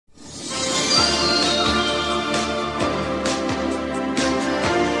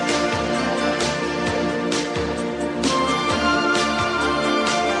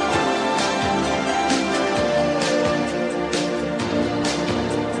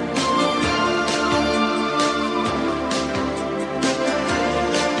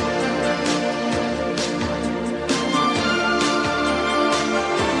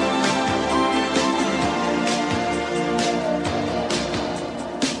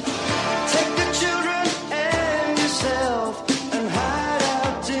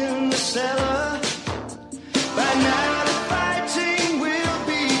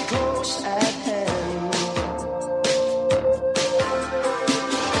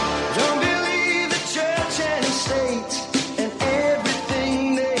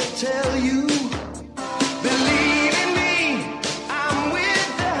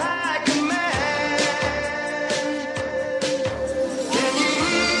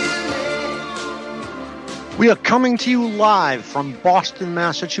We are coming to you live from Boston,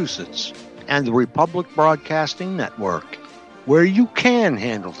 Massachusetts, and the Republic Broadcasting Network, where you can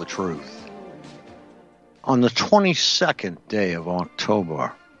handle the truth. On the 22nd day of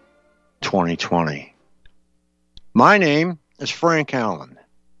October, 2020. My name is Frank Allen.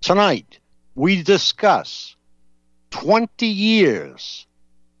 Tonight, we discuss 20 years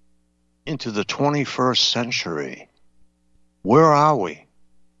into the 21st century. Where are we?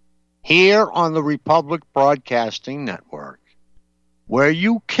 Here on the Republic Broadcasting Network, where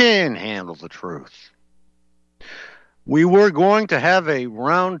you can handle the truth. We were going to have a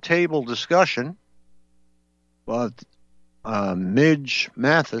roundtable discussion, but Midge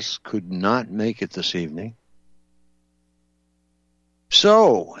Mathis could not make it this evening.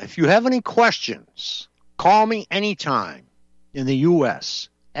 So, if you have any questions, call me anytime in the U.S.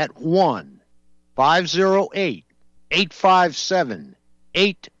 at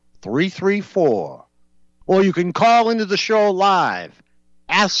 1-508-857-8334. Or you can call into the show live,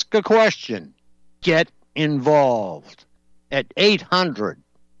 ask a question, get involved at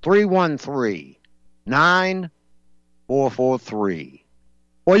 800-313-9443.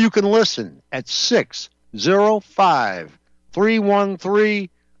 Or you can listen at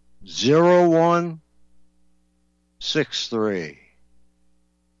 605-313-0163.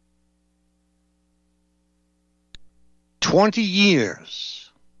 20 years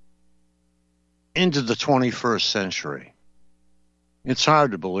into the 21st century. It's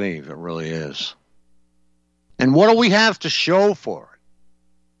hard to believe, it really is. And what do we have to show for it?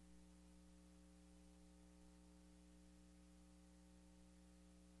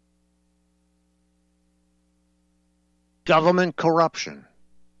 Government corruption,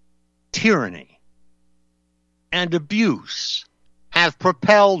 tyranny, and abuse have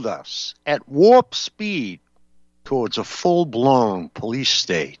propelled us at warp speed towards a full-blown police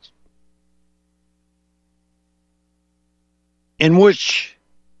state in which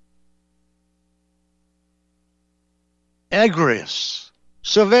egregious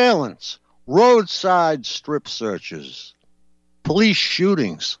surveillance, roadside strip searches, police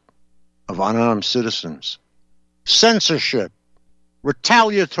shootings of unarmed citizens, censorship,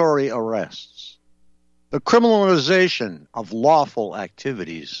 retaliatory arrests, the criminalization of lawful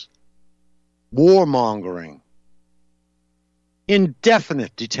activities, warmongering,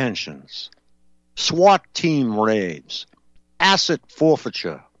 indefinite detentions, SWAT team raids, asset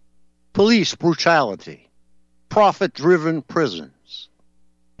forfeiture, police brutality, profit-driven prisons,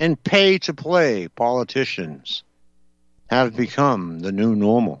 and pay-to-play politicians have become the new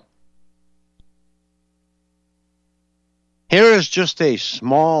normal. Here is just a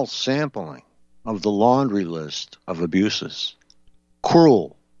small sampling of the laundry list of abuses.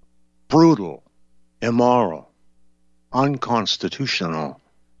 Cruel, brutal, immoral, unconstitutional,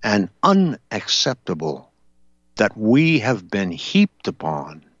 and unacceptable that we have been heaped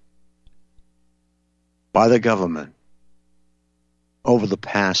upon by the government over the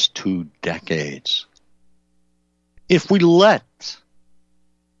past 2 decades. If we let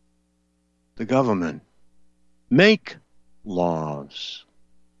the government make laws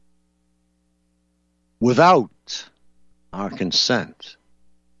without our consent,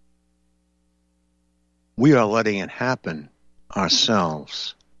 we are letting it happen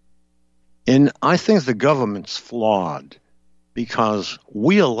ourselves. And I think the government's flawed because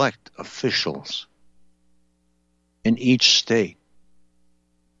we elect officials in each state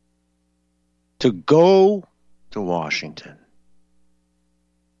to go to Washington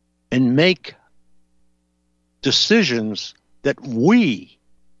and make decisions that we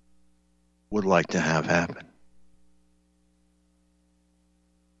would like to have happen.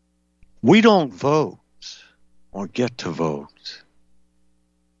 We don't vote or get to vote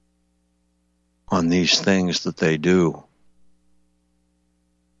on these things that they do.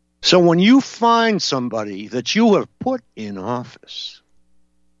 So when you find somebody that you have put in office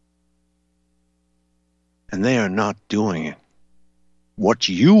and they are not doing it, what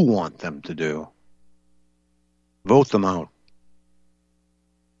you want them to do, vote them out.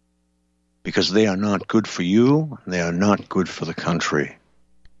 Because they are not good for you, and they are not good for the country.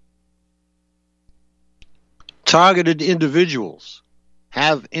 Targeted individuals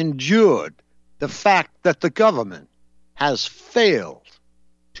have endured the fact that the government has failed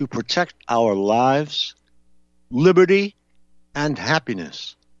to protect our lives, liberty, and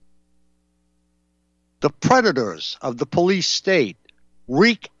happiness. The predators of the police state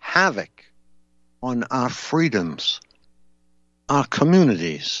wreak havoc on our freedoms, our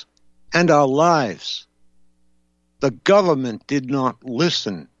communities, and our lives. The government did not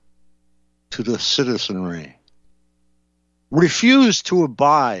listen to the citizenry, refused to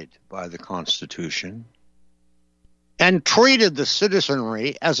abide by the Constitution, and treated the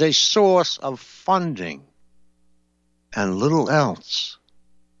citizenry as a source of funding and little else.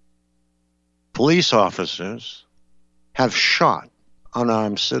 Police officers have shot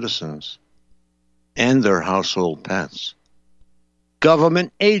unarmed citizens and their household pets.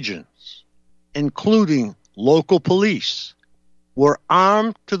 Government agents, including local police, were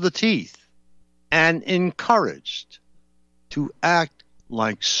armed to the teeth and encouraged to act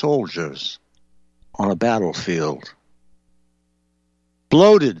like soldiers on a battlefield.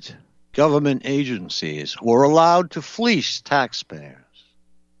 Bloated government agencies were allowed to fleece taxpayers.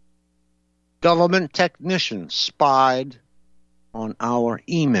 Government technicians spied on our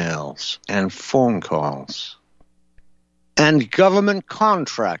emails and phone calls. And government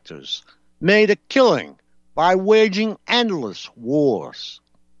contractors made a killing by waging endless wars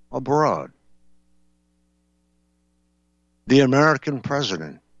abroad. The American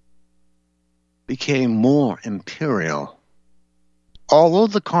president became more imperial. Although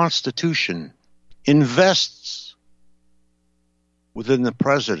the Constitution invests within the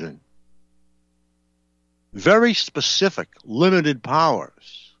president very specific, limited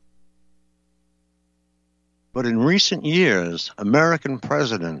powers, but in recent years, American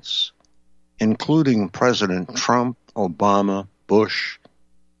presidents, including President Trump, Obama, Bush,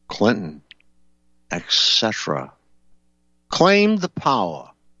 Clinton, etc., claimed the power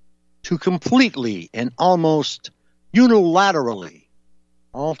to completely and almost unilaterally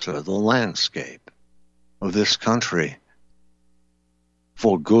alter the landscape of this country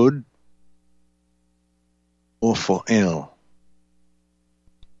for good or for ill.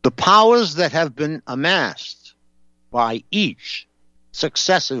 The powers that have been amassed by each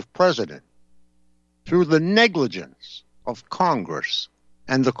successive president through the negligence of Congress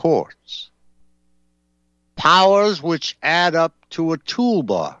and the courts, powers which add up to a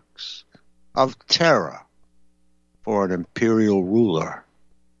toolbox of terror for an imperial ruler,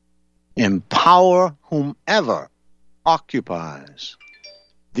 empower whomever occupies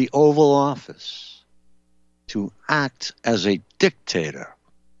the Oval Office to act as a dictator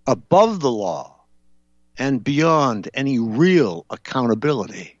above the law and beyond any real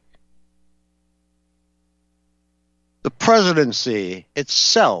accountability. The presidency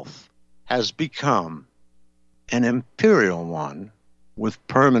itself has become an imperial one with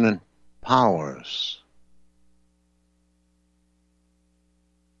permanent powers.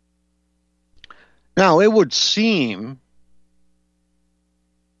 Now, it would seem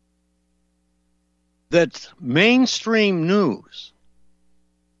that mainstream news,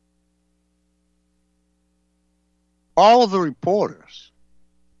 all of the reporters,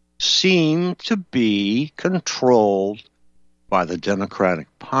 seem to be controlled by the Democratic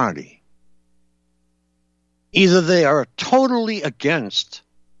Party. Either they are totally against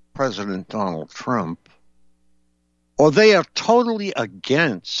President Donald Trump, or they are totally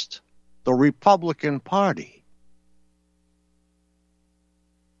against the Republican Party.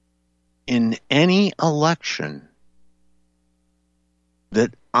 In any election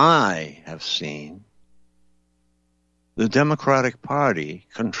that I have seen, the Democratic Party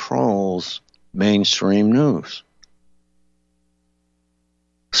controls mainstream news.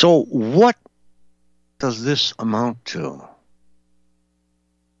 So what does this amount to?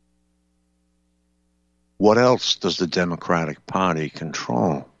 What else does the Democratic Party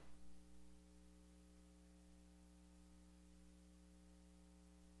control?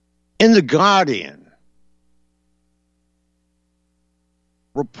 In The Guardian,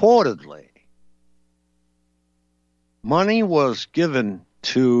 reportedly, money was given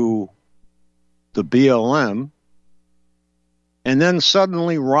to the BLM, and then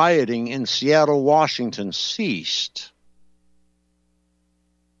suddenly rioting in Seattle, Washington ceased.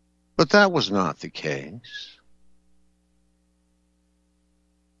 But that was not the case.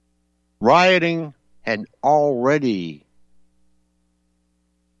 Rioting had already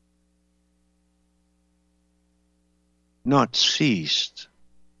not ceased,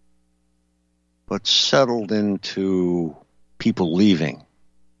 but settled into people leaving.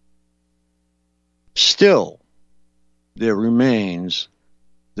 Still, there remains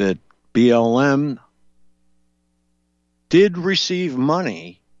that BLM did receive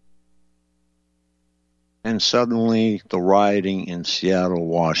money, and suddenly the rioting in Seattle,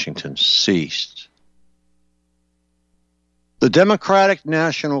 Washington ceased. The Democratic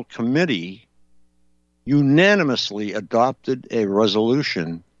National Committee unanimously adopted a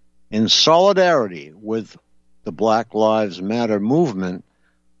resolution in solidarity with the Black Lives Matter movement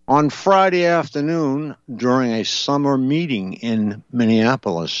on Friday afternoon during a summer meeting in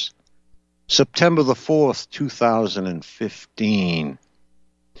Minneapolis, September the 4th, 2015.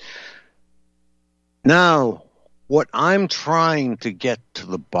 Now, What I'm trying to get to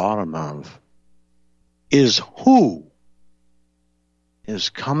the bottom of is who is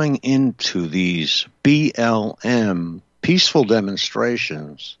coming into these BLM peaceful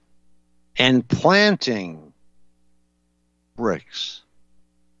demonstrations and planting bricks.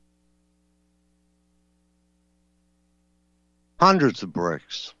 Hundreds of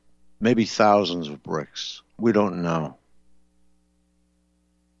bricks, maybe thousands of bricks. We don't know.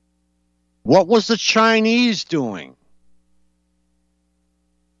 What was the Chinese doing?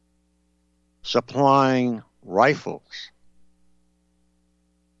 Supplying rifles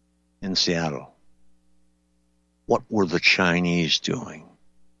in Seattle. What were the Chinese doing?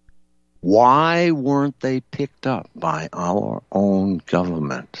 Why weren't they picked up by our own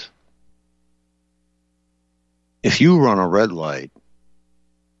government? If you run a red light,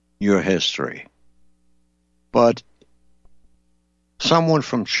 you're history. But someone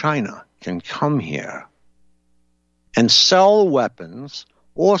from China can come here and sell weapons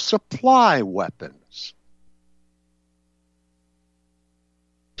or supply weapons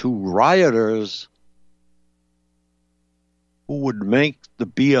to rioters who would make the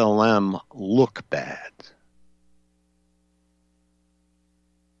BLM look bad.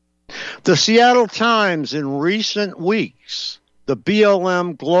 The Seattle Times in recent weeks, the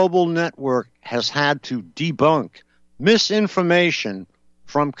BLM Global Network has had to debunk misinformation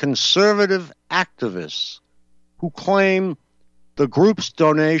from conservative activists who claim the group's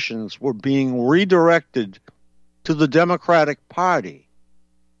donations were being redirected to the Democratic Party.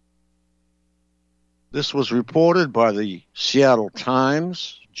 This was reported by the Seattle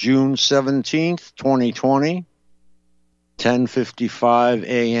Times, June 17th, 2020, 10:55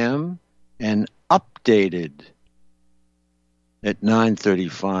 a.m., and updated at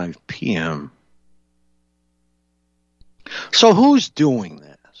 9:35 p.m. So who's doing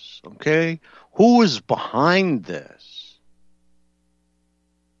this, okay? Who is behind this?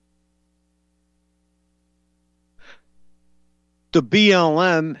 The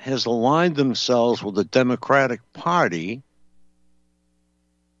BLM has aligned themselves with the Democratic Party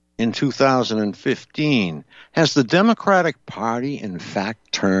in 2015. Has the Democratic Party, in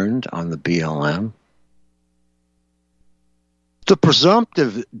fact, turned on the BLM? The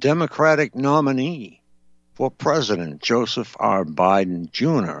presumptive Democratic nominee for President, Joseph R. Biden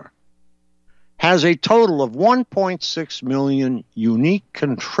Jr., has a total of 1.6 million unique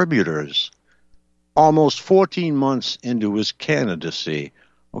contributors almost 14 months into his candidacy,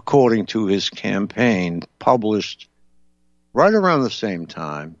 according to his campaign, published right around the same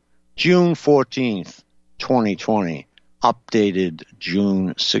time, June 14th, 2020, updated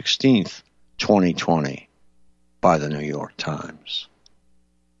June 16th, 2020, by the New York Times.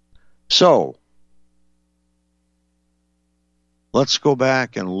 So, let's go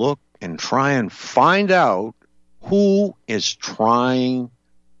back and look and try and find out who is trying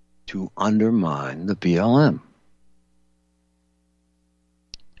to undermine the BLM.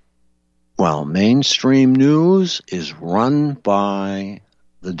 Well, mainstream news is run by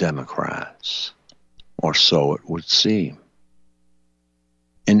the Democrats, or so it would seem.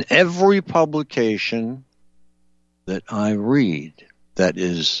 In every publication that I read that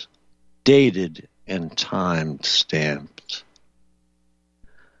is dated and time-stamped,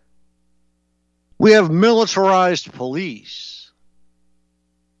 we have militarized police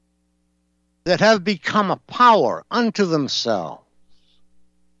that have become a power unto themselves.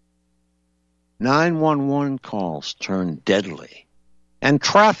 911 calls turned deadly, and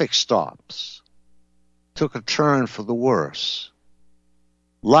traffic stops took a turn for the worse,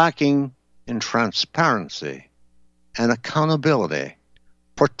 lacking in transparency and accountability,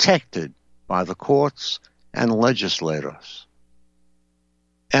 protected by the courts and legislators,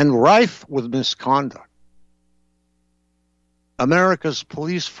 and rife with misconduct. America's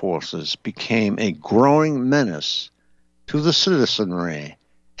police forces became a growing menace to the citizenry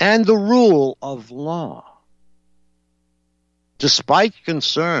and the rule of law. Despite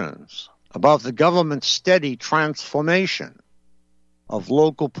concerns about the government's steady transformation of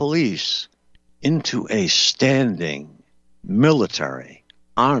local police into a standing military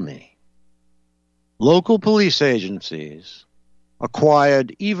army, local police agencies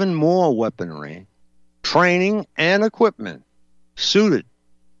acquired even more weaponry, training, and equipment suited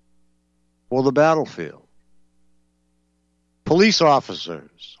for the battlefield. Police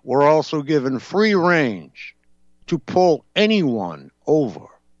officers were also given free range to pull anyone over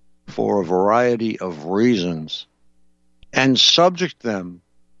for a variety of reasons and subject them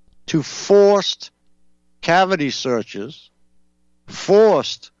to forced cavity searches,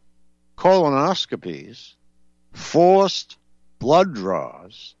 forced colonoscopies, forced blood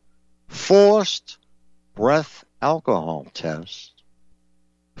draws, forced breath alcohol tests,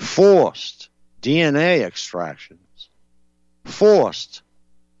 forced DNA extractions, forced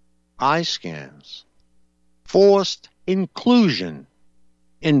eye scans, forced inclusion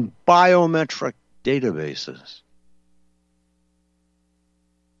in biometric databases.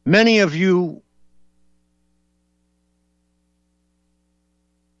 Many of you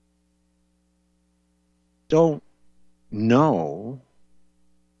don't know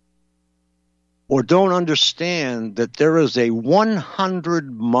or don't understand that there is a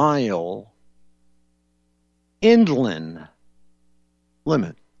 100-mile inland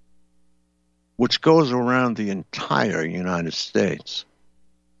limit which goes around the entire United States.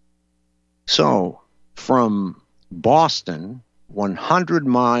 So, from Boston, 100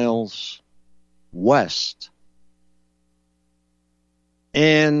 miles west,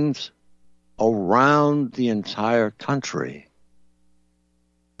 and around the entire country,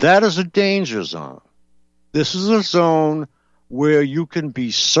 that is a danger zone. This is a zone where you can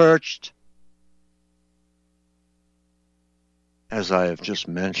be searched, as I have just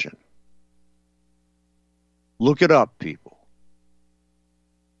mentioned. Look it up, people.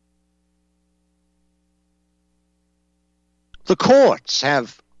 The courts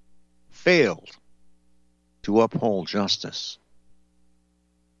have failed to uphold justice.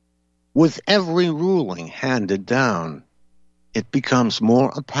 With every ruling handed down, it becomes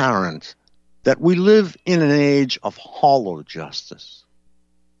more apparent that we live in an age of hollow justice,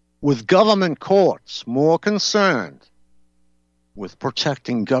 with government courts more concerned with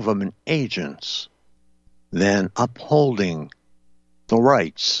protecting government agents than upholding the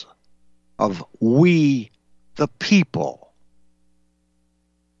rights of we, the people.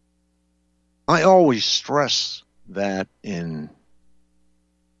 I always stress that in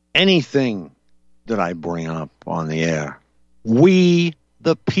anything that I bring up on the air. We,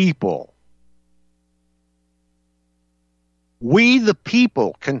 the people. We, the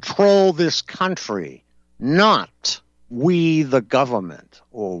people, control this country, not we, the government,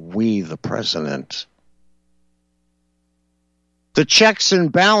 or we, the president. The checks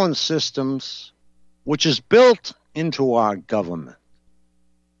and balance systems, which is built into our government,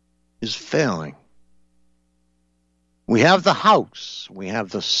 is failing. We have the House, we have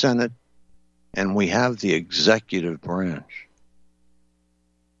the Senate, and we have the executive branch.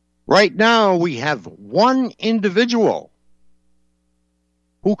 Right now, we have one individual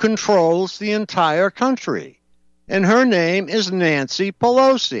who controls the entire country, and her name is Nancy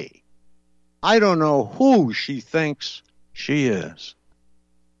Pelosi. I don't know who she thinks she is.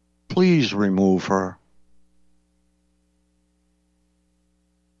 Please remove her.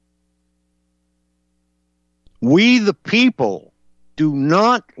 We, the people, do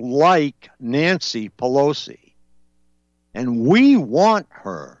not like Nancy Pelosi, and we want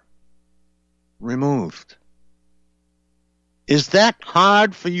her removed. Is that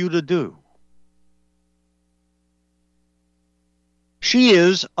hard for you to do? She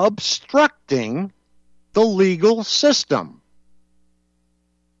is obstructing the legal system.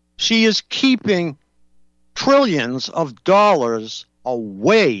 She is keeping trillions of dollars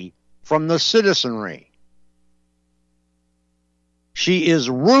away from the citizenry. She is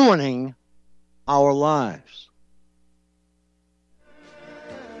ruining our lives.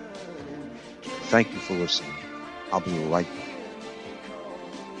 Thank you for listening. I'll be right back.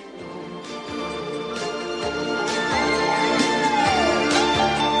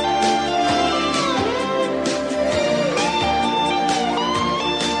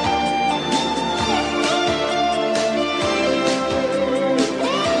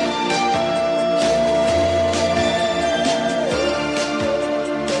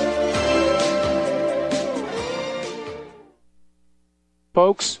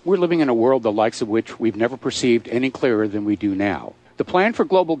 Folks, we're living in a world the likes of which we've never perceived any clearer than we do now. The plan for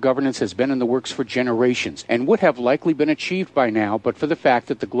global governance has been in the works for generations and would have likely been achieved by now but for the fact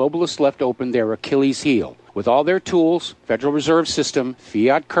that the globalists left open their Achilles heel. With all their tools, Federal Reserve System,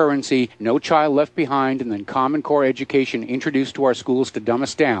 fiat currency, no child left behind, and then Common Core education introduced to our schools to dumb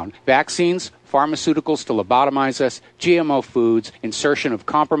us down, vaccines, pharmaceuticals to lobotomize us, GMO foods, insertion of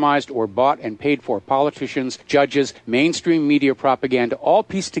compromised or bought and paid for politicians, judges, mainstream media propaganda, all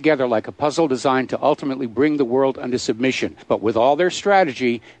pieced together like a puzzle designed to ultimately bring the world under submission. But with all their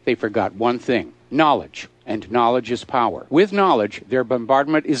strategy, they forgot one thing: knowledge. And knowledge is power. With knowledge, their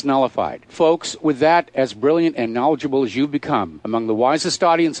bombardment is nullified. Folks, with that, as brilliant and knowledgeable as you've become, among the wisest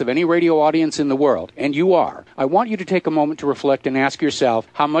audience of any radio audience in the world, and you are, I want you to take a moment to reflect and ask yourself,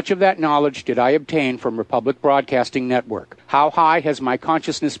 how much of that knowledge did I obtain from Republic Broadcasting Network? How high has my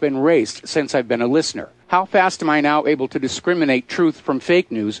consciousness been raised since I've been a listener? How fast am I now able to discriminate truth from fake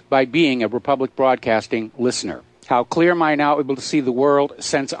news by being a Republic Broadcasting listener? How clear am I now able to see the world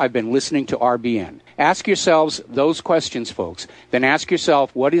since I've been listening to RBN? Ask yourselves those questions, folks. Then ask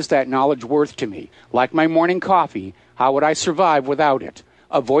yourself, what is that knowledge worth to me? Like my morning coffee, how would I survive without it?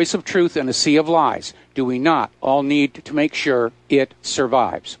 A voice of truth in a sea of lies. Do we not all need to make sure it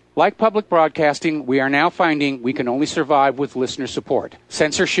survives? Like public broadcasting, we are now finding we can only survive with listener support.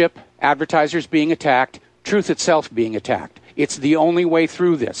 Censorship, advertisers being attacked, truth itself being attacked. It's the only way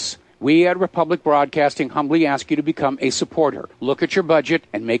through this. We at Republic Broadcasting humbly ask you to become a supporter. Look at your budget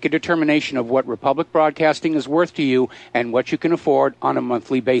and make a determination of what Republic Broadcasting is worth to you and what you can afford on a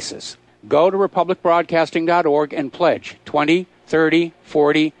monthly basis. Go to republicbroadcasting.org and pledge $20, $30,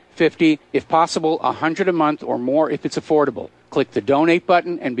 $40, $50, if possible, $100 a month or more if it's affordable. Click the donate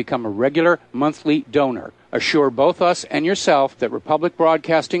button and become a regular monthly donor. Assure both us and yourself that Republic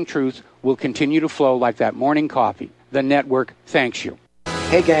Broadcasting truth will continue to flow like that morning coffee. The network thanks you.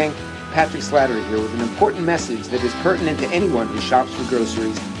 Hey gang, Patrick Slattery here with an important message that is pertinent to anyone who shops for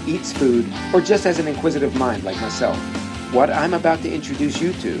groceries, eats food, or just has an inquisitive mind like myself. What I'm about to introduce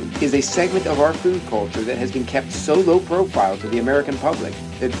you to is a segment of our food culture that has been kept so low profile to the American public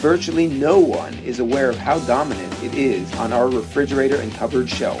that virtually no one is aware of how dominant it is on our refrigerator and cupboard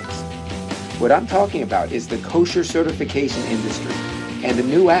shelves. What I'm talking about is the kosher certification industry and a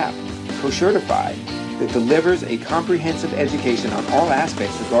new app, Koshertified, that delivers a comprehensive education on all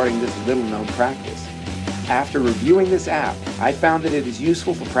aspects regarding this little-known practice. After reviewing this app, I found that it is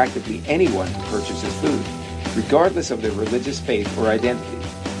useful for practically anyone who purchases food, regardless of their religious faith or identity.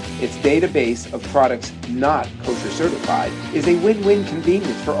 Its database of products not kosher certified is a win-win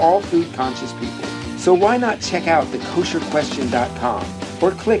convenience for all food-conscious people. So why not check out thekosherquestion.com or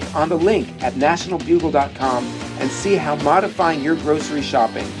click on the link at nationalbugle.com and see how modifying your grocery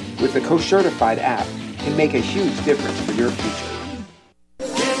shopping with the Koshertified app can make a huge difference for your future.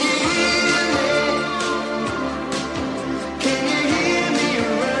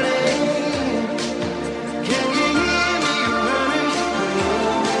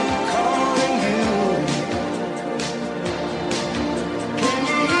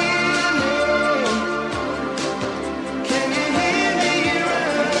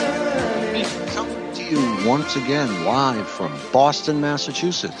 Once again, live from Boston,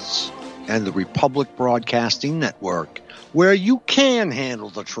 Massachusetts, and the Republic Broadcasting Network, where you can handle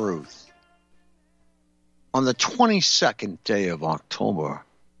the truth. On the 22nd day of October,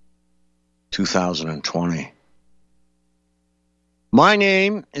 2020. My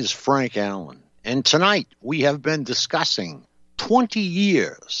name is Frank Allen, and tonight we have been discussing 20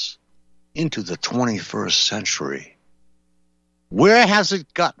 years into the 21st century. Where has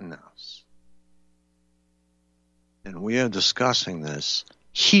it gotten us? And we are discussing this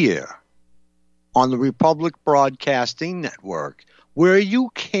here on the Republic Broadcasting Network, where you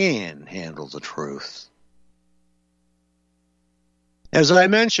can handle the truth. As I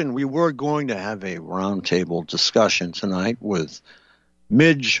mentioned, we were going to have a roundtable discussion tonight with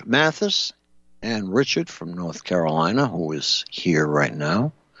Midge Mathis and Richard from North Carolina, who is here right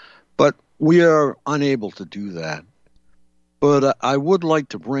now. But we are unable to do that. But I would like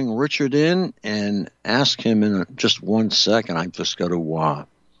to bring Richard in and ask him in just 1 second. I've just got to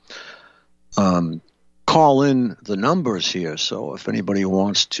call in the numbers here. So if anybody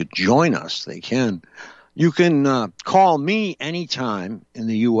wants to join us, they can. You can call me anytime in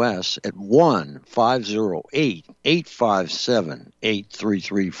the U.S. at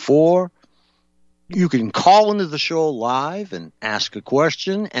 1-508-857-8334. You can call into the show live and ask a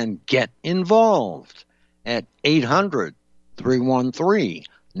question and get involved at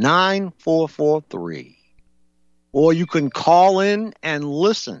 800-313-9443. Or you can call in and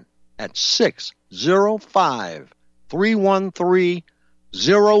listen at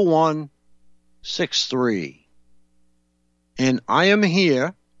 605-313-0163. And I am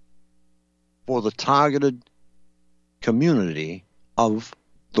here for the targeted community of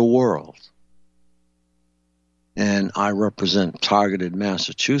the world. And I represent Targeted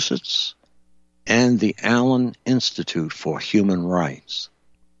Massachusetts and the Allen Institute for Human Rights.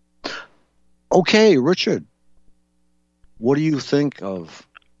 Okay, Richard, what do you think of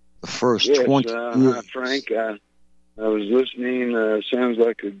the first 20 years? Hi, Frank. I was listening. Sounds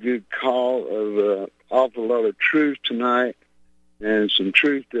like a good call of awful lot of truth tonight, and some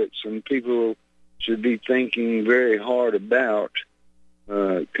truth that some people should be thinking very hard about,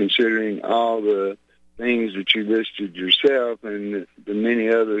 considering all the things that you listed yourself and the many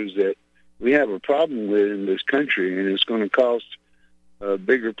others that we have a problem with in this country, and it's going to cost a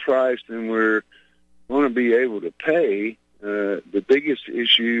bigger price than we're going to be able to pay. The biggest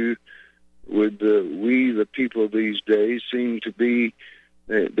issue with the people these days seem to be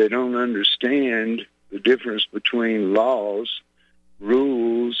they don't understand the difference between laws,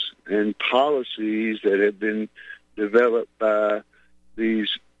 rules, and policies that have been developed by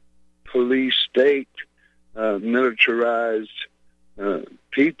these police state militarized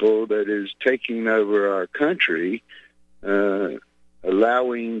people that is taking over our country,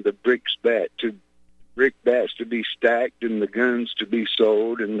 allowing the brickbats to be stacked and the guns to be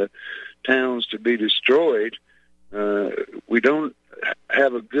sold and the towns to be destroyed. We don't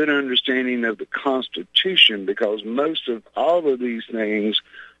have a good understanding of the Constitution, because most of all of these things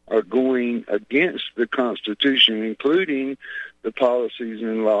are going against the Constitution, including the policies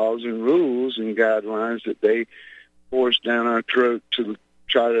and laws and rules and guidelines that they force down our throat to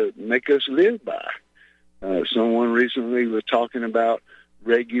try to make us live by. Someone recently was talking about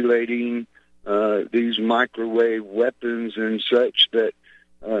regulating these microwave weapons and such that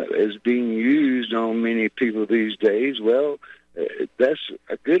is being used on many people these days. Well, that's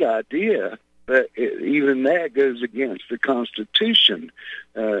a good idea, but even that goes against the Constitution.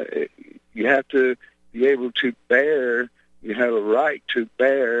 You have to be able to bear, you have a right to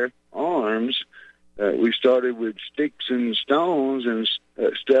bear arms. We started with sticks and stones and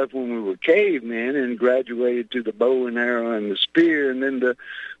stuff when we were cavemen, and graduated to the bow and arrow and the spear, and then the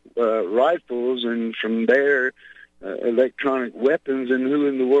rifles, and from there electronic weapons, and who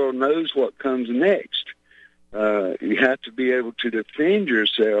in the world knows what comes next. You have to be able to defend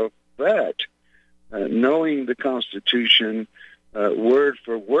yourself, but knowing the Constitution word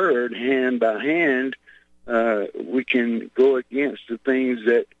for word, hand by hand, we can go against the things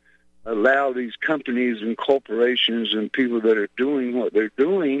that allow these companies and corporations and people that are doing what they're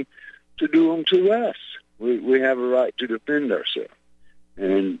doing to do them to us. We have a right to defend ourselves,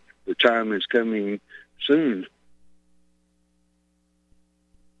 and the time is coming soon.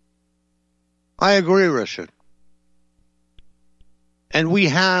 I agree, Richard. And we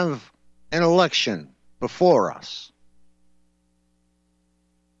have an election before us.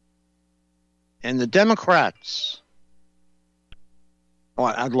 And the Democrats,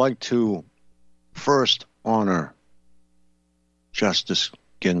 I'd like to first honor Justice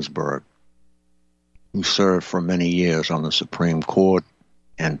Ginsburg, who served for many years on the Supreme Court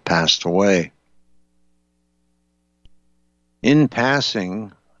and passed away. In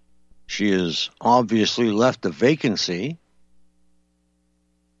passing, she has obviously left a vacancy,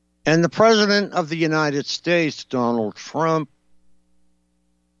 and the President of the United States, Donald Trump,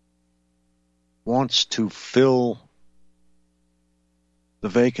 wants to fill the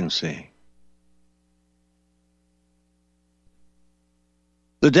vacancy.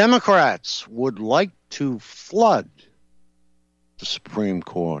 The Democrats would like to flood the Supreme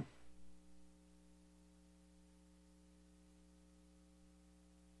Court.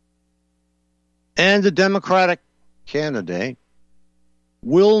 And the Democratic candidate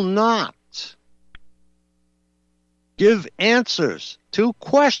will not give answers to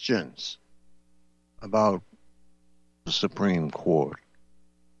questions about the Supreme Court.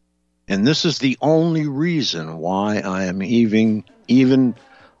 And this is the only reason why I am even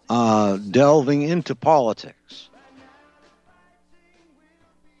delving into politics.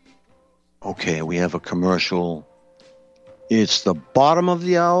 Okay, we have a commercial. It's the bottom of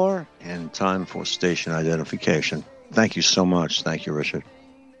the hour and time for station identification. Thank you so much. Thank you, Richard.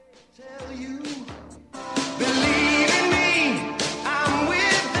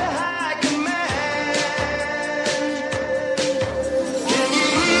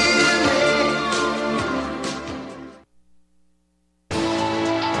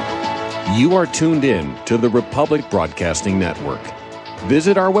 You are tuned in to the Republic Broadcasting Network.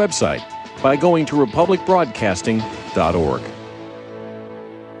 Visit our website by going to republicbroadcasting.org.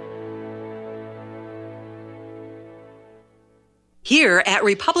 Here at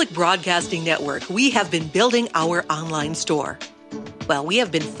Republic Broadcasting Network, we have been building our online store. Well, we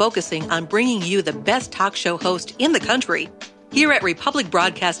have been focusing on bringing you the best talk show host in the country. Here at Republic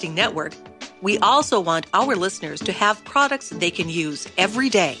Broadcasting Network, we also want our listeners to have products they can use every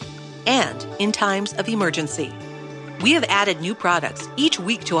day and in times of emergency. We have added new products each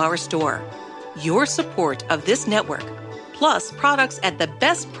week to our store. Your support of this network, plus products at the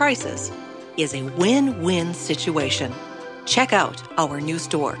best prices, is a win-win situation. Check out our new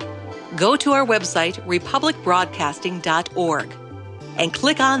store. Go to our website, republicbroadcasting.org, and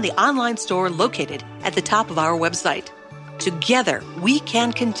click on the online store located at the top of our website. Together, we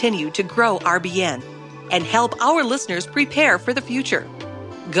can continue to grow RBN and help our listeners prepare for the future.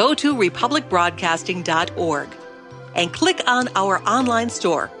 Go to republicbroadcasting.org and click on our online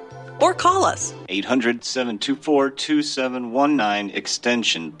store or call us. 800-724-2719,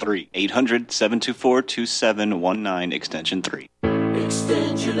 extension 3. 800-724-2719, extension 3.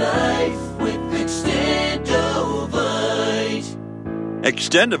 Extend your life with Extendovite.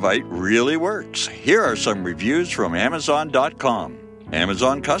 Extendovite really works. Here are some reviews from Amazon.com.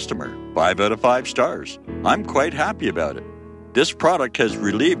 Amazon customer, 5 out of 5 stars. I'm quite happy about it. This product has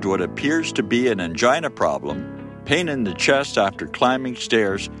relieved what appears to be an angina problem, pain in the chest after climbing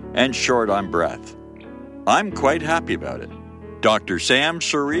stairs, and short on breath. I'm quite happy about it. Dr. Sam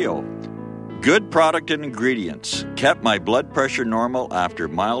Surreal. Good product and ingredients. Kept my blood pressure normal after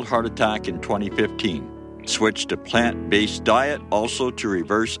mild heart attack in 2015. Switched to plant-based diet also to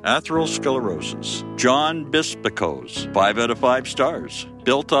reverse atherosclerosis. John Bispicos, 5 out of 5 stars.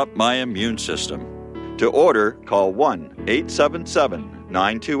 Built up my immune system. To order, call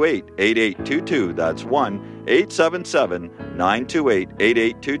 1-877-928-8822. That's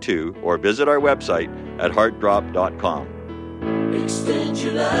 1-877-928-8822. Or visit our website at heartdrop.com. Extend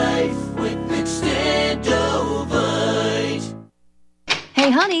your life with Extendovite. Hey,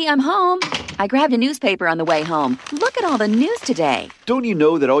 honey, I'm home. I grabbed a newspaper on the way home. Look at all the news today. Don't you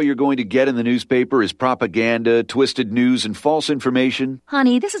know that all you're going to get in the newspaper is propaganda, twisted news, and false information?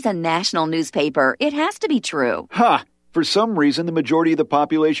 Honey, this is a national newspaper. It has to be true. Ha! For some reason, the majority of the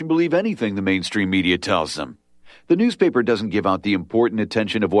population believe anything the mainstream media tells them. The newspaper doesn't give out the important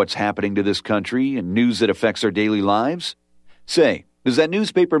attention of what's happening to this country and news that affects our daily lives. Say, does that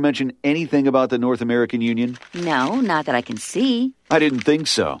newspaper mention anything about the North American Union? No, not that I can see. I didn't think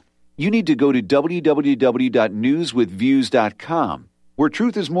so. You need to go to www.newswithviews.com, where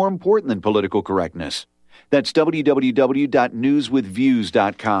truth is more important than political correctness. That's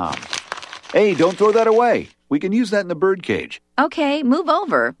www.newswithviews.com. Hey, don't throw that away. We can use that in the birdcage. Okay, move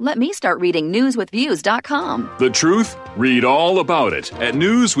over. Let me start reading newswithviews.com. The truth? Read all about it at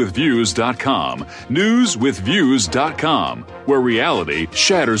newswithviews.com. Newswithviews.com, where reality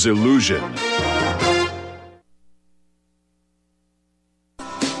shatters illusion.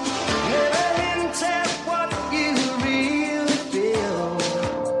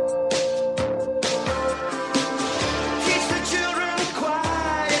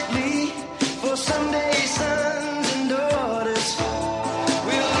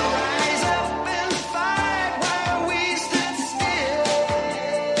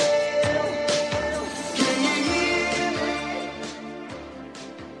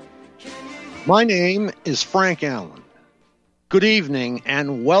 My name is Frank Allen. Good evening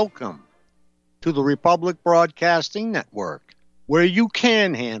and welcome to the Republic Broadcasting Network, where you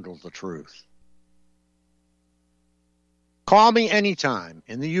can handle the truth. Call me anytime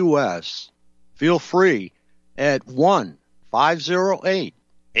in the U.S. Feel free at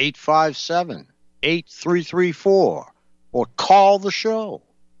 1-508-857-8334 or call the show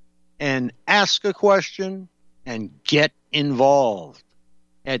and ask a question and get involved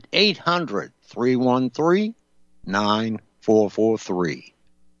at 800-313-9443.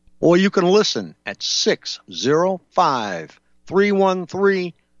 Or you can listen at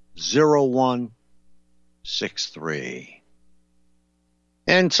 605-313-0163.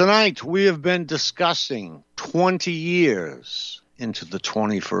 And tonight we have been discussing 20 years into the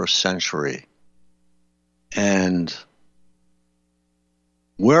 21st century. And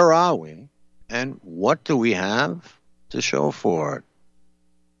where are we? And what do we have to show for it?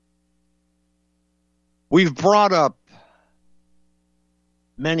 We've brought up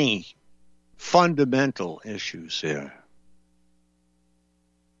many fundamental issues here.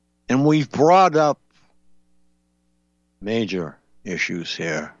 And we've brought up major issues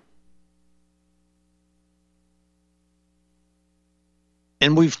here.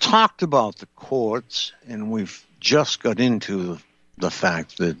 And we've talked about the courts, and we've just got into the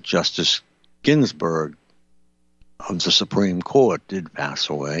fact that Justice Ginsburg of the Supreme Court did pass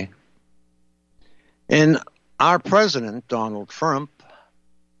away. And our president, Donald Trump,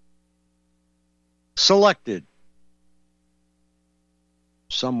 selected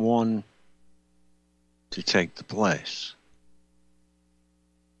someone to take the place.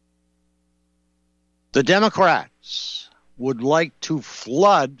 The Democrats would like to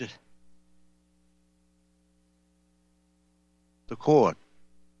flood the court.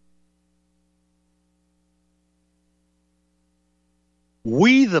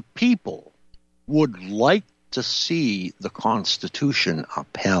 We, the people, would like to see the Constitution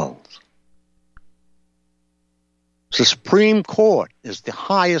upheld. The Supreme Court is the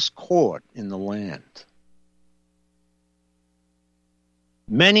highest court in the land.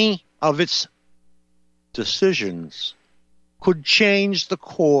 Many of its decisions could change the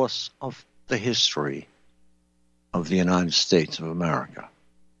course of the history of the United States of America.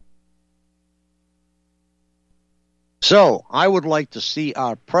 So, I would like to see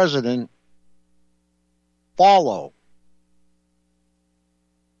our president follow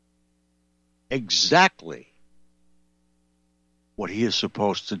exactly what he is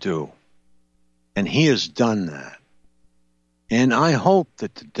supposed to do. And he has done that. And I hope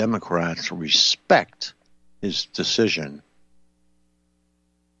that the Democrats respect his decision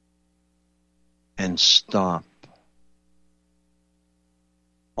and stop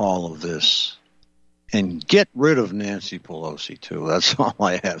all of this and get rid of Nancy Pelosi, too. That's all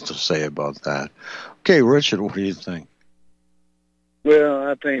I have to say about that. Okay, Richard, what do you think? Well,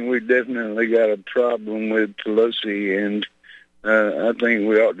 I think we definitely got a problem with Pelosi, and I think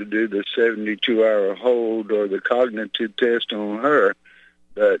we ought to do the 72-hour hold or the cognitive test on her,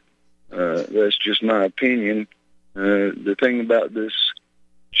 but that's just my opinion. The thing about this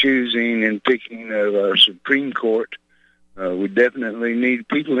choosing and picking of our Supreme Court, we definitely need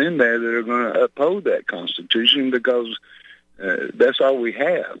people in there that are going to uphold that Constitution, because that's all we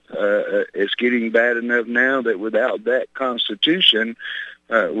have. It's getting bad enough now that without that Constitution,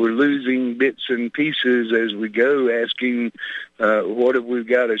 we're losing bits and pieces as we go, asking what have we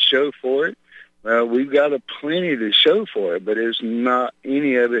got to show for it. We've got plenty to show for it, but it's not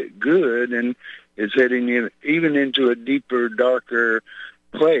any of it good, and it's heading even into a deeper, darker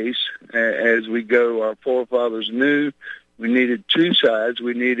place as we go. Our forefathers knew we needed two sides.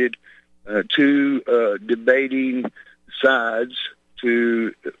 We needed two debating sides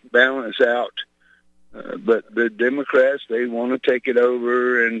to balance out. But the Democrats, they want to take it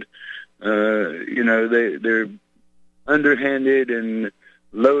over, and they're underhanded and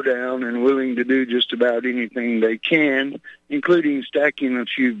low down and willing to do just about anything they can, including stacking a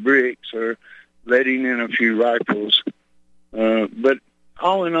few bricks or letting in a few rifles. But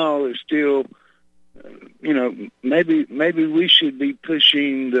all in all, it's still, maybe we should be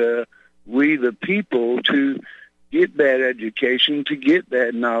pushing we the people to get that education, to get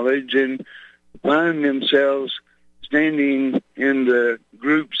that knowledge, and find themselves standing in the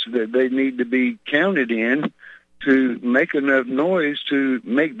groups that they need to be counted in to make enough noise to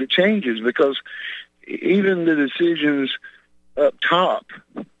make the changes, because even the decisions up top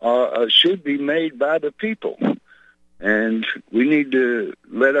should be made by the people. And we need to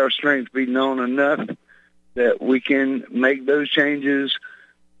let our strength be known enough that we can make those changes.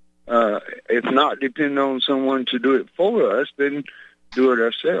 If not depend on someone to do it for us, then do it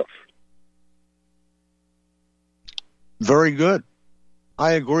ourselves. Very good.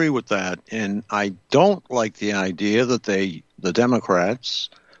 I agree with that. And I don't like the idea that the Democrats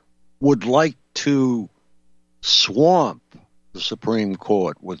would like to swamp the Supreme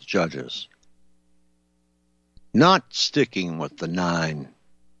Court with judges, not sticking with the 9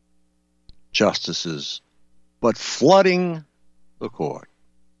 justices, but flooding the court.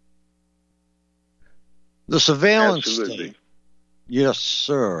 The surveillance state, yes,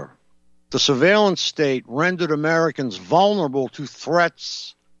 sir. The surveillance state rendered Americans vulnerable to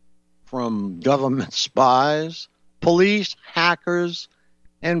threats from government spies, police, hackers,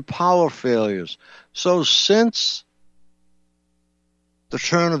 and power failures. So since the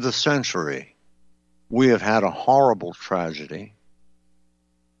turn of the century, we have had a horrible tragedy.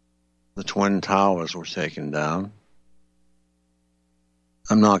 The Twin Towers were taken down.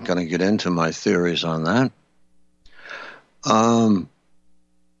 I'm not going to get into my theories on that.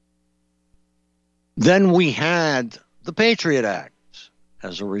 Then we had the Patriot Act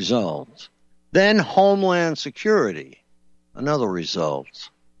as a result. Then Homeland Security, another result.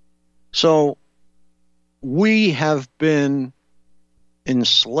 So we have been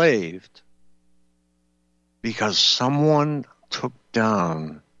enslaved because someone took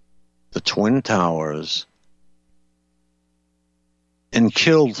down the Twin Towers and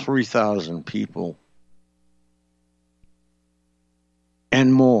killed 3,000 people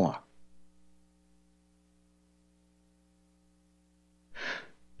and more.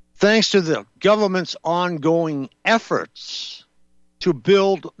 Thanks to the government's ongoing efforts to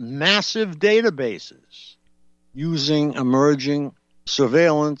build massive databases using emerging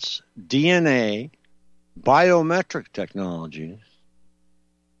surveillance, DNA, biometric technologies,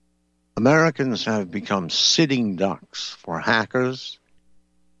 Americans have become sitting ducks for hackers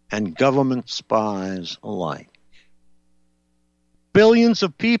and government spies alike. Billions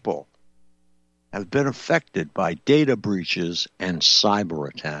of people have been affected by data breaches and cyber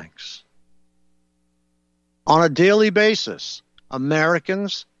attacks. On a daily basis,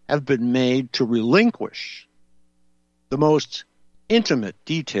 Americans have been made to relinquish the most intimate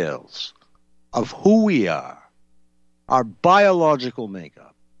details of who we are, our biological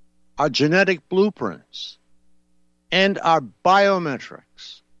makeup, our genetic blueprints, and our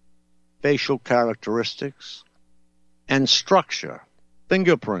biometrics, facial characteristics, and structure,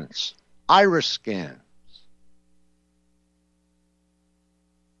 fingerprints, iris scans.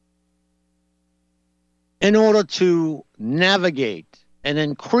 in order to navigate an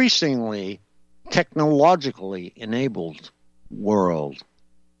increasingly technologically enabled world.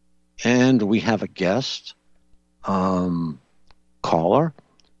 And we have a guest, caller,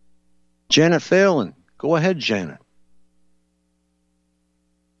 Janet Phelan. Go ahead, Janet.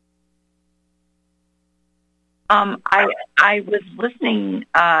 I was listening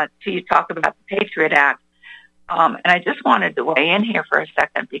to you talk about the Patriot Act, and I just wanted to weigh in here for a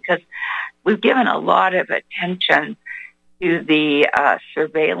second because we've given a lot of attention to the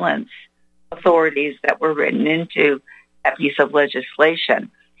surveillance authorities that were written into that piece of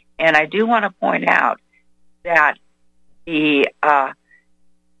legislation. And I do want to point out that the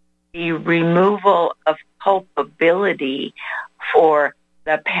removal of culpability for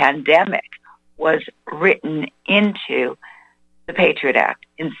the pandemic was written into the Patriot Act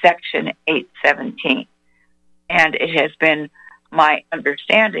in Section 817. And it has been my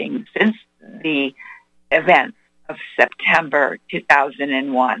understanding since the events of September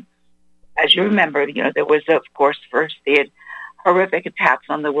 2001. As you remember, there was, of course, first the horrific attacks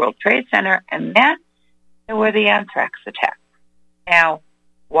on the World Trade Center, and then there were the anthrax attacks. Now,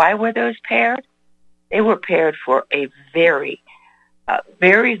 why were those paired? They were paired for a very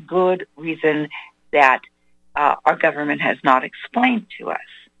good reason that our government has not explained to us.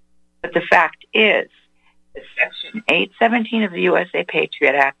 But the fact is that Section 817 of the USA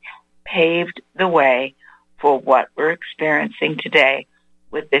Patriot Act paved the way for what we're experiencing today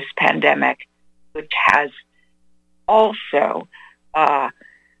with this pandemic, which has also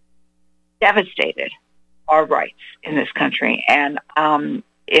devastated our rights in this country. And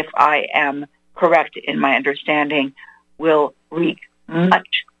if I am correct in my understanding, will wreak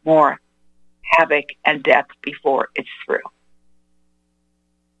much more havoc and death before it's through.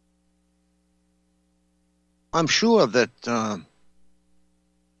 I'm sure that,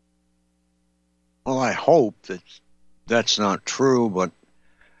 I hope that that's not true, but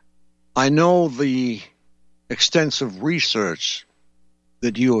I know the extensive research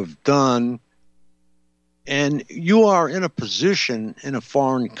that you have done, and you are in a position in a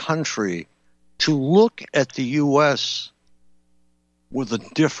foreign country to look at the U.S. with a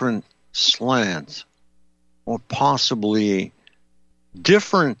different slant, or possibly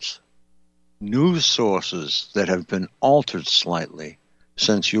different news sources that have been altered slightly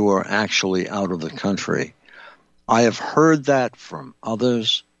since you are actually out of the country. I have heard that from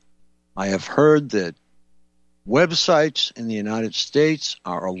others. I have heard that websites in the United States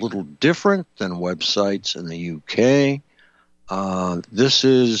are a little different than websites in the UK.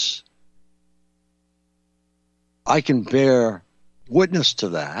 I can bear witness to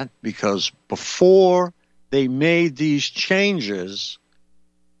that because before they made these changes,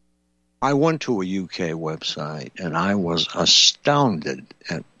 I went to a UK website and I was astounded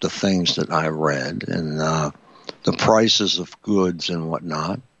at the things that I read and the prices of goods and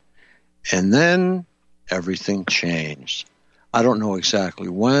whatnot. And then everything changed. I don't know exactly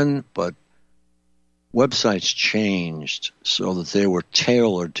when, but websites changed so that they were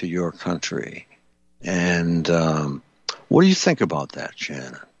tailored to your country. And what do you think about that,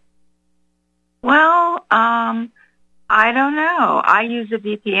 Shannon? Well, I don't know. I use a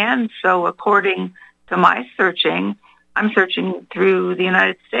VPN, so according to my searching, I'm searching through the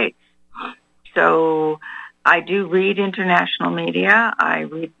United States. So I do read international media. I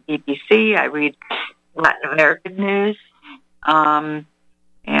read BBC. I read Latin American news. And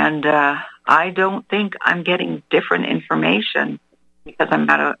I don't think I'm getting different information because I'm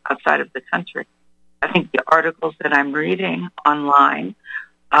not outside of the country. I think the articles that I'm reading online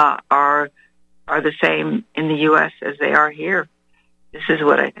are the same in the U.S. as they are here. This is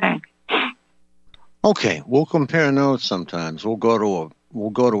what I think. Okay, we'll compare notes sometimes. We'll go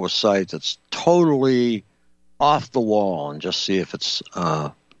to a site that's totally off the wall and just see if it's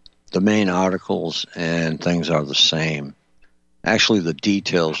the main articles and things are the same. Actually, the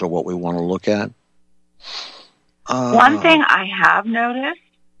details are what we want to look at. One thing I have noticed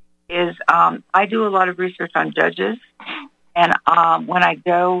is I do a lot of research on judges, and when I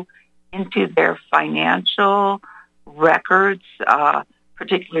go into their financial records,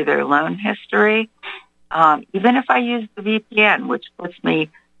 particularly their loan history, even if I use the VPN, which puts me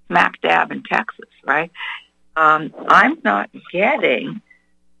smack dab in Texas, right? I'm not getting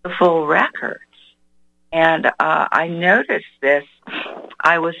the full records. And I noticed this.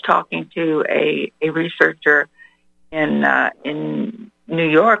 I was talking to a researcher in New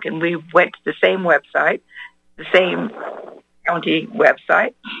York, and we went to the same website, the same county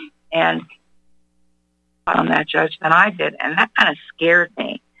website, and on that judge than I did. And that kind of scared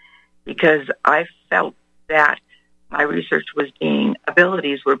me because I felt that my research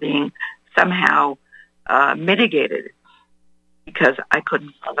abilities were being somehow mitigated it because I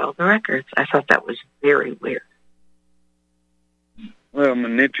couldn't follow the records. I thought that was very weird. Well,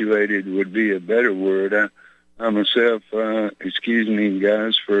 manipulated would be a better word. I myself, excuse me,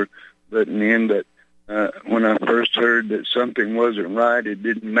 guys, for butting in, but when I first heard that something wasn't right, it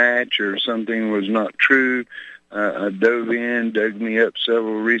didn't match, or something was not true, I dug me up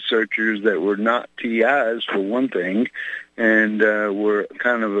several researchers that were not TIs, for one thing, and were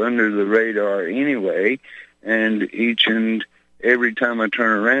kind of under the radar anyway. And each and every time I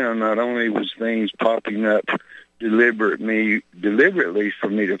turn around, not only was things popping up deliberately for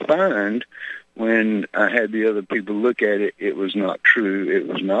me to find, when I had the other people look at it, it was not true. It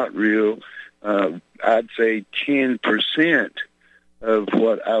was not real. I'd say 10% of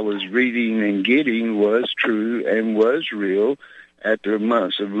what I was reading and getting was true and was real after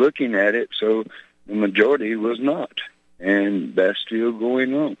months of looking at it. So the majority was not. And that's still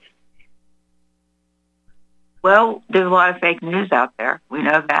going on. Well, there's a lot of fake news out there. We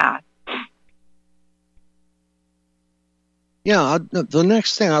know that. Yeah, the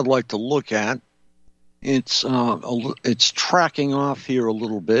next thing I'd like to look at, it's tracking off here a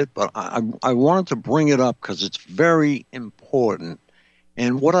little bit, but I wanted to bring it up because it's very important.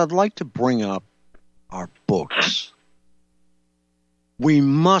 And what I'd like to bring up are books. We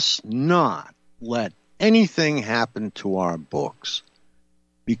must not let anything happen to our books,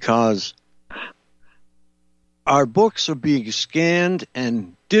 because our books are being scanned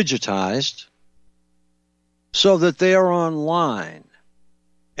and digitized so that they are online,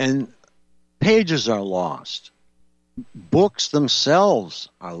 and pages are lost. Books themselves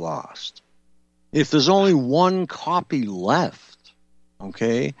are lost. If there's only one copy left,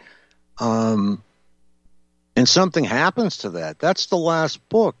 okay, and something happens to that, that's the last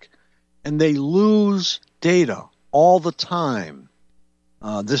book, and they lose data all the time.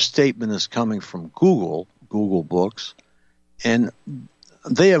 This statement is coming from Google Books, and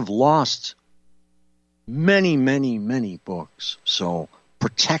they have lost many, many, many books. So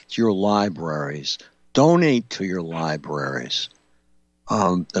protect your libraries. Donate to your libraries,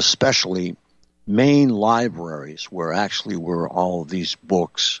 especially main libraries where all of these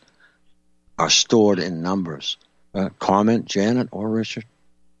books are stored in numbers. Comment, Janet or Richard?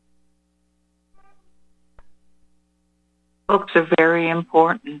 Books are very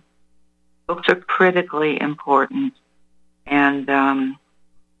important. Books are critically important. And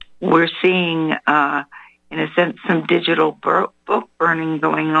we're seeing, in a sense, some digital book burning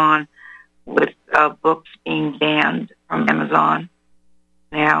going on with books being banned from Amazon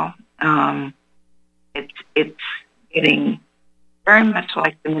now. It's getting very much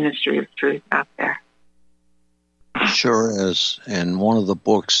like the Ministry of Truth out there. Sure is. And one of the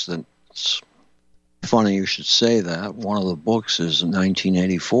books that's funny you should say that, one of the books is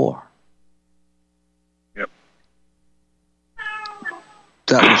 1984. Yep.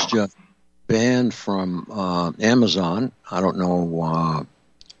 That was just banned from Amazon. I don't know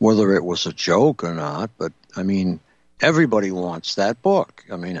whether it was a joke or not, but I mean, everybody wants that book.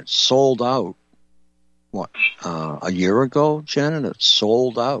 I mean, it's sold out. A year ago, Janet? It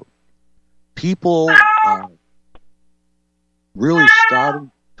sold out. People really started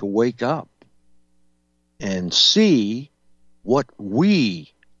to wake up and see what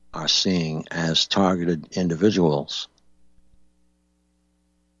we are seeing as targeted individuals.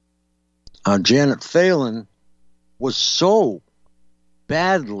 Janet Phelan was so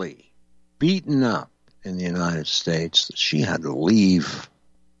badly beaten up in the United States that she had to leave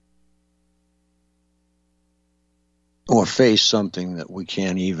or face something that we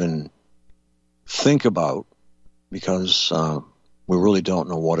can't even think about because we really don't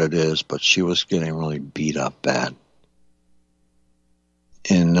know what it is, but she was getting really beat up bad.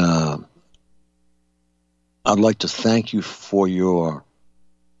 And I'd like to thank you for your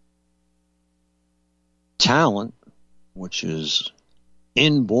talent, which is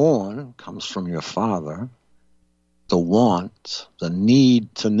inborn, comes from your father, the want, the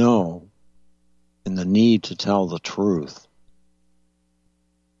need to know, and the need to tell the truth.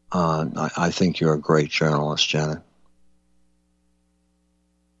 I think you're a great journalist, Janet.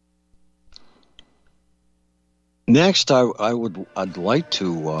 Next, I'd like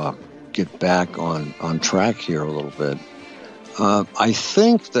to get back on track here a little bit. I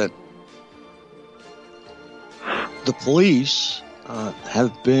think that the police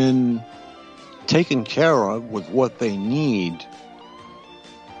have been taken care of with what they need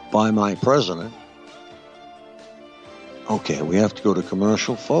by my president. Okay, we have to go to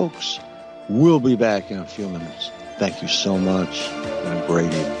commercial, folks. We'll be back in a few minutes. Thank you so much, and a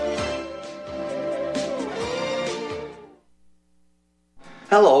great evening.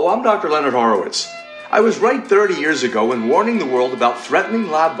 Hello, I'm Dr. Leonard Horowitz. I was right 30 years ago in warning the world about threatening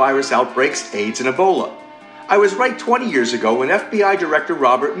lab virus outbreaks, AIDS, and Ebola. I was right 20 years ago when FBI Director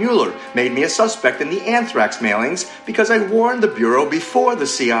Robert Mueller made me a suspect in the anthrax mailings because I warned the Bureau before the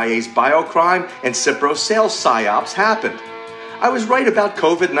CIA's biocrime and Cipro sales psyops happened. I was right about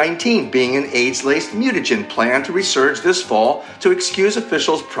COVID-19 being an AIDS-laced mutagen planned to resurge this fall to excuse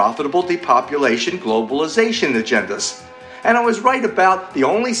officials' profitable depopulation globalization agendas. And I was right about the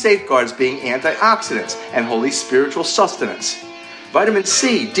only safeguards being antioxidants and holy spiritual sustenance. Vitamin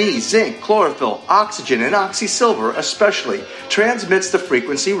C, D, zinc, chlorophyll, oxygen, and oxysilver especially transmits the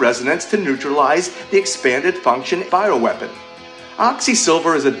frequency resonance to neutralize the expanded function bioweapon.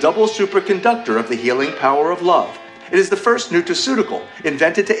 Oxysilver is a double superconductor of the healing power of love. It is the first nutraceutical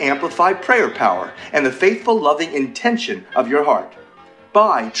invented to amplify prayer power and the faithful, loving intention of your heart.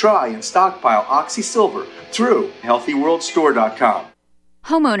 Buy, try, and stockpile Oxysilver through HealthyWorldStore.com.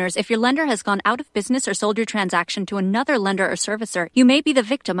 Homeowners, if your lender has gone out of business or sold your transaction to another lender or servicer, you may be the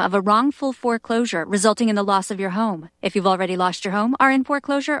victim of a wrongful foreclosure resulting in the loss of your home. If you've already lost your home, are in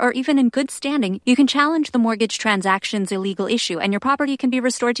foreclosure, or even in good standing, you can challenge the mortgage transaction's illegal issue and your property can be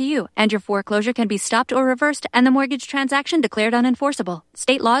restored to you, and your foreclosure can be stopped or reversed and the mortgage transaction declared unenforceable.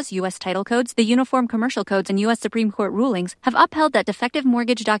 State laws, U.S. title codes, the Uniform Commercial Codes, and U.S. Supreme Court rulings have upheld that defective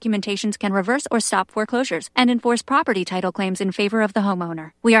mortgage documentations can reverse or stop foreclosures and enforce property title claims in favor of the homeowner.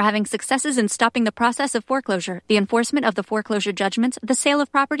 We are having successes in stopping the process of foreclosure, the enforcement of the foreclosure judgments, the sale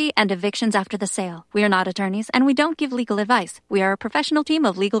of property, and evictions after the sale. We are not attorneys, and we don't give legal advice. We are a professional team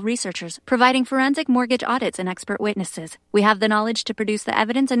of legal researchers, providing forensic mortgage audits and expert witnesses. We have the knowledge to produce the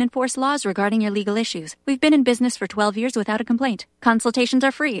evidence and enforce laws regarding your legal issues. We've been in business for 12 years without a complaint. Consultations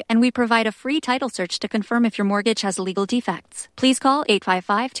are free, and we provide a free title search to confirm if your mortgage has legal defects. Please call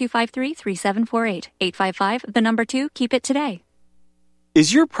 855-253-3748. 855, keep it today.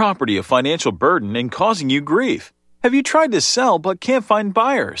 Is your property a financial burden and causing you grief? Have you tried to sell but can't find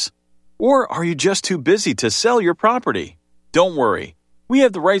buyers? Or are you just too busy to sell your property? Don't worry, we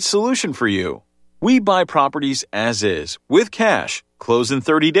have the right solution for you. We buy properties as is, with cash, close in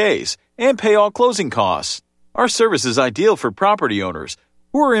 30 days, and pay all closing costs. Our service is ideal for property owners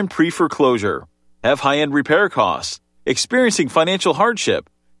who are in pre-foreclosure, have high-end repair costs, experiencing financial hardship,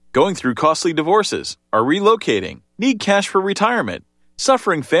 going through costly divorces, are relocating, need cash for retirement,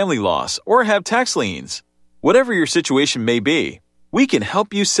 suffering family loss, or have tax liens. Whatever your situation may be, we can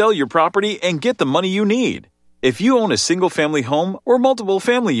help you sell your property and get the money you need. If you own a single-family home or multiple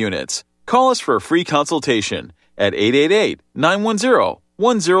family units, call us for a free consultation at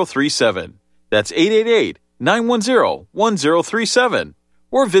 888-910-1037. That's 888-910-1037.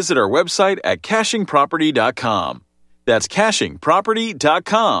 Or visit our website at cachingproperty.com. That's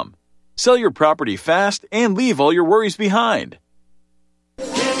cachingproperty.com. Sell your property fast and leave all your worries behind.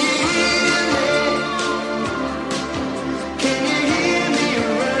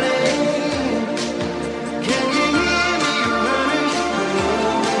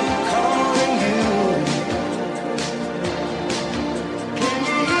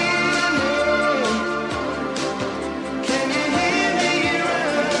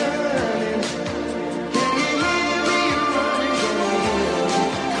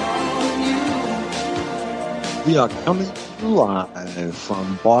 We are coming live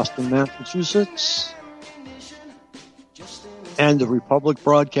from Boston, Massachusetts, and the Republic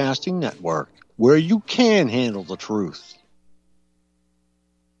Broadcasting Network, where you can handle the truth.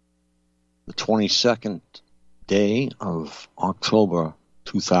 The 22nd day of October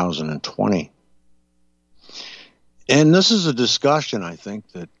 2020. And this is a discussion, I think,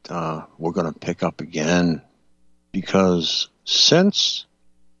 that we're going to pick up again, because since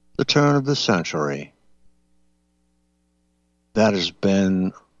the turn of the century, that has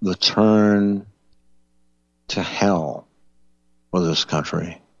been the turn to hell for this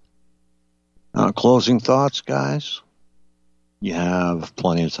country. Closing thoughts, guys? You have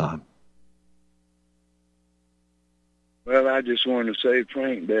plenty of time. Well, I just wanted to say,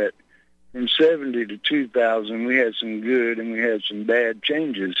 Frank, that from 70 to 2000, we had some good and we had some bad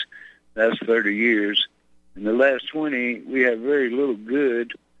changes. That's 30 years. In the last 20, we have very little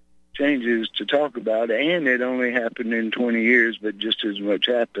good changes to talk about, and it only happened in 20 years, but just as much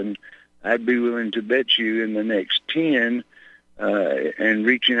happened. I'd be willing to bet you in the next 10, and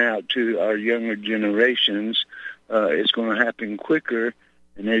reaching out to our younger generations, it's going to happen quicker,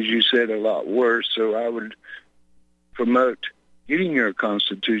 and as you said, a lot worse. So I would promote getting your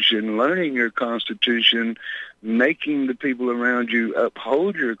Constitution, learning your Constitution, making the people around you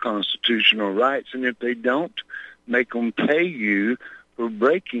uphold your constitutional rights, and if they don't, make them pay you for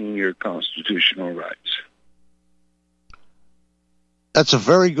breaking your constitutional rights. That's a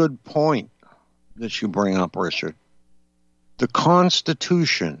very good point. that you bring up, Richard. The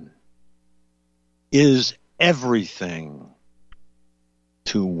Constitution is everything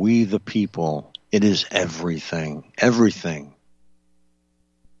to we the people. It is everything, everything.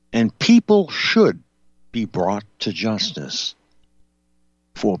 And people should be brought to justice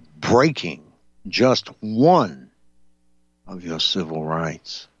for breaking just one of your civil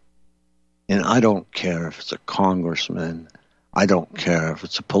rights. And I don't care if it's a congressman, I don't care if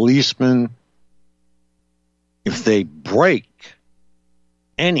it's a policeman. If they break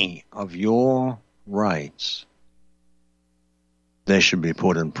any of your rights, they should be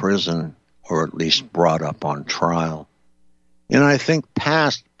put in prison or at least brought up on trial. And I think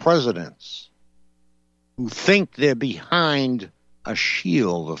past presidents who think they're behind a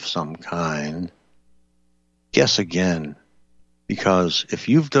shield of some kind, guess again, because if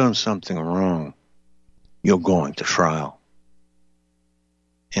you've done something wrong, you're going to trial.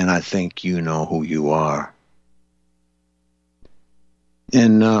 And I think you know who you are.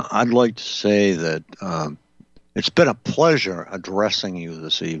 And I'd like to say that it's been a pleasure addressing you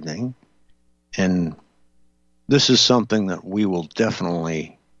this evening. And this is something that we will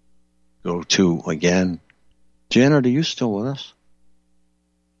definitely go to again. Janet, are you still with us?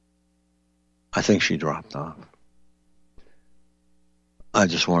 I think she dropped off. I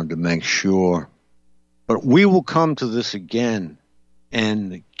just wanted to make sure. But we will come to this again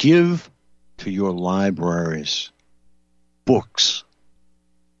and give to your libraries books.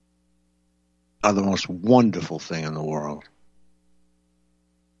 Are the most wonderful thing in the world.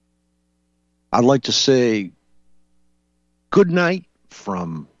 I'd like to say good night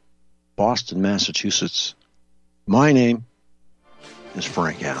from Boston, Massachusetts. My name is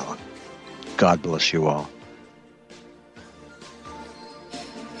Frank Allen. God bless you all.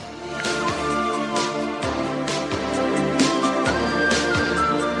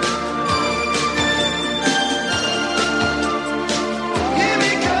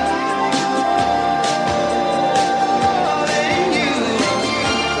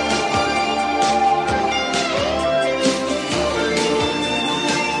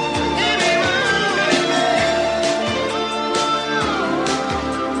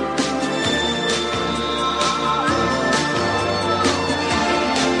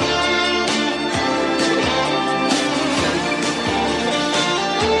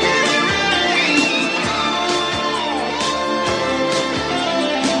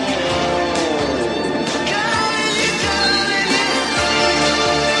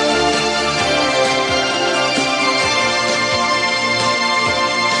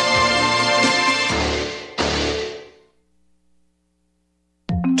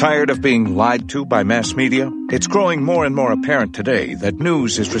 Tired of being lied to by mass media? It's growing more and more apparent today that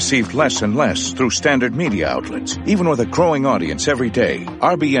news is received less and less through standard media outlets. Even with a growing audience every day,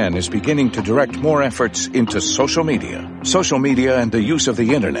 RBN is beginning to direct more efforts into social media. Social media and the use of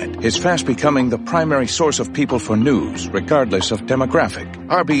the internet is fast becoming the primary source of people for news, regardless of demographic.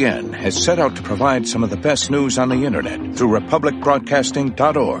 RBN has set out to provide some of the best news on the internet through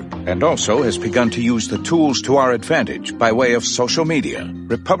republicbroadcasting.org, and also has begun to use the tools to our advantage by way of social media.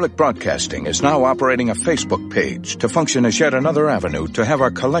 Republic Broadcasting is now operating a Facebook page to function as yet another avenue to have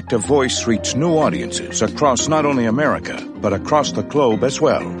our collective voice reach new audiences across not only America, but across the globe as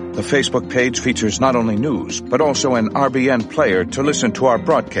well. The Facebook page features not only news, but also an RBN player to listen to our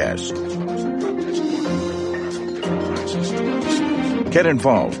broadcast. Get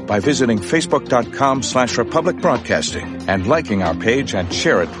involved by visiting facebook.com/Republic Broadcasting and liking our page and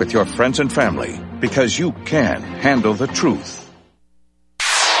share it with your friends and family, because you can handle the truth.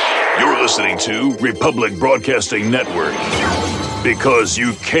 You're listening to Republic Broadcasting Network, because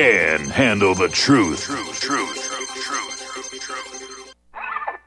you can handle the truth.